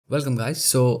Welcome guys,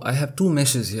 so I have two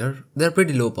meshes here. They're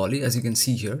pretty low poly as you can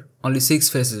see here, only 6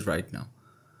 faces right now.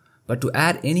 But to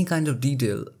add any kind of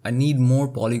detail, I need more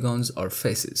polygons or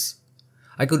faces.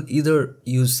 I could either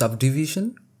use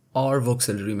Subdivision or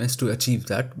Voxel Remesh to achieve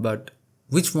that, but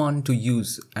which one to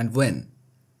use and when?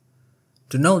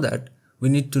 To know that, we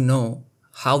need to know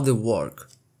how they work.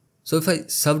 So if I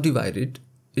subdivide it,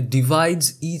 it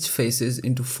divides each faces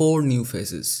into 4 new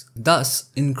faces, thus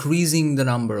increasing the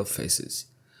number of faces.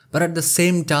 But at the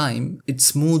same time, it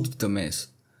smoothed the mesh.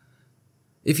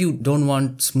 If you don't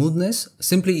want smoothness,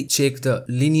 simply check the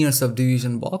linear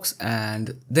subdivision box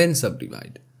and then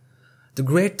subdivide. The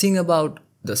great thing about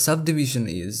the subdivision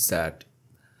is that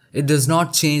it does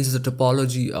not change the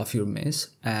topology of your mesh,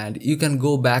 and you can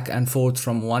go back and forth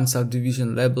from one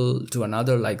subdivision level to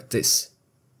another like this.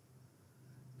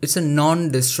 It's a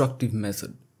non-destructive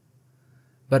method.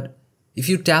 But if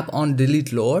you tap on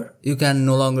delete lower, you can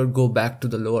no longer go back to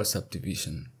the lower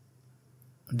subdivision.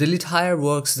 Delete higher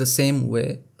works the same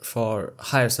way for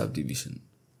higher subdivision.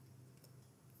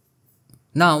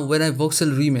 Now when I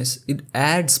voxel remesh, it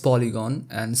adds polygon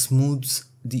and smooths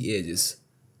the edges.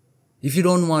 If you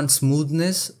don't want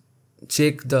smoothness,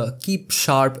 check the keep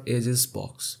sharp edges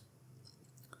box.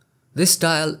 This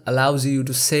dial allows you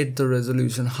to set the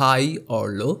resolution high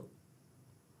or low.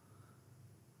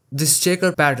 This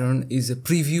checker pattern is a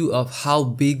preview of how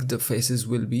big the faces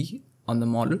will be on the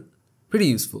model. Pretty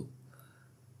useful.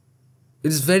 It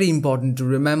is very important to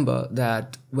remember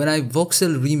that when I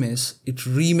voxel remesh, it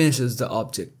remeshes the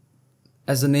object.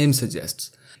 As the name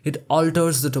suggests, it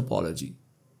alters the topology.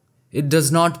 It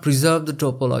does not preserve the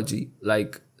topology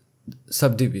like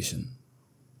subdivision.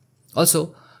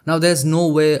 Also, now there's no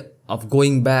way of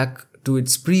going back to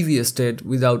its previous state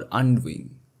without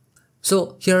undoing.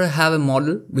 So here I have a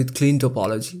model with clean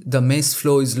topology. The mesh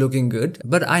flow is looking good,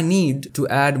 but I need to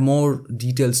add more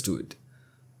details to it.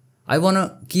 I want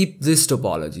to keep this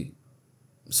topology.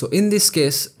 So in this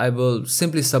case, I will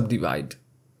simply subdivide.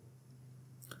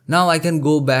 Now I can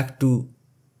go back to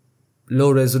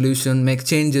low resolution, make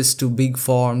changes to big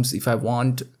forms if I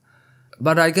want,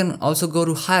 but I can also go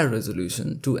to higher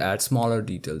resolution to add smaller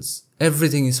details.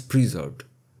 Everything is preserved.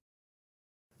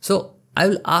 So I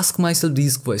will ask myself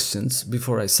these questions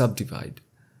before I subdivide.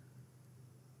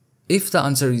 If the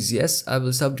answer is yes, I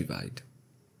will subdivide.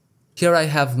 Here I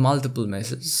have multiple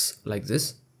meshes like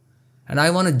this, and I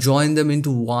want to join them into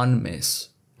one mesh,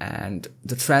 and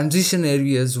the transition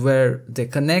areas where they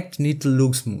connect need to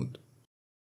look smooth.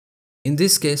 In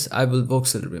this case, I will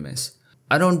voxel remesh.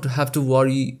 I don't have to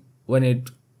worry when it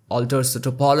alters the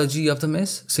topology of the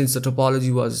mesh, since the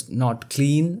topology was not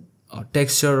clean or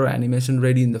texture or animation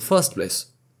ready in the first place.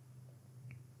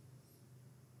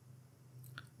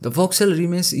 The voxel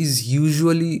remesh is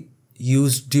usually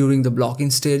used during the blocking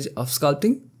stage of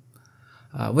sculpting,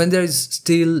 when there is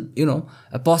still,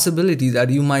 a possibility that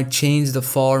you might change the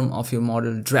form of your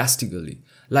model drastically,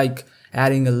 like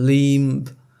adding a limb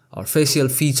or facial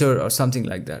feature or something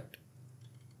like that.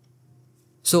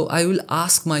 So I will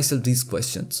ask myself these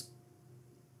questions.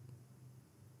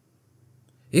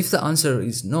 If the answer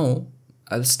is no,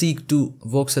 I'll stick to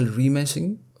voxel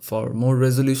remeshing for more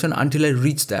resolution until I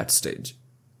reach that stage.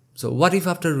 So what if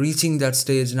after reaching that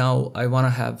stage now I want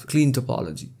to have clean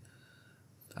topology?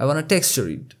 I want to texture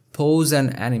it, pose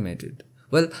and animate it.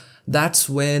 Well, that's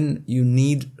when you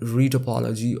need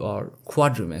retopology or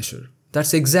quad remesher.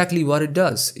 That's exactly what it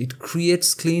does. It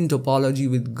creates clean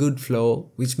topology with good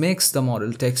flow, which makes the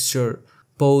model texture,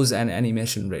 pose and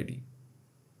animation ready.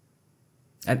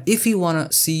 And if you want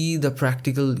to see the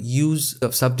practical use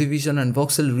of subdivision and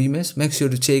voxel remesh, make sure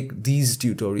to check these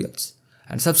tutorials.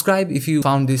 And subscribe if you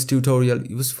found this tutorial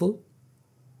useful.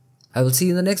 I will see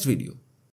you in the next video.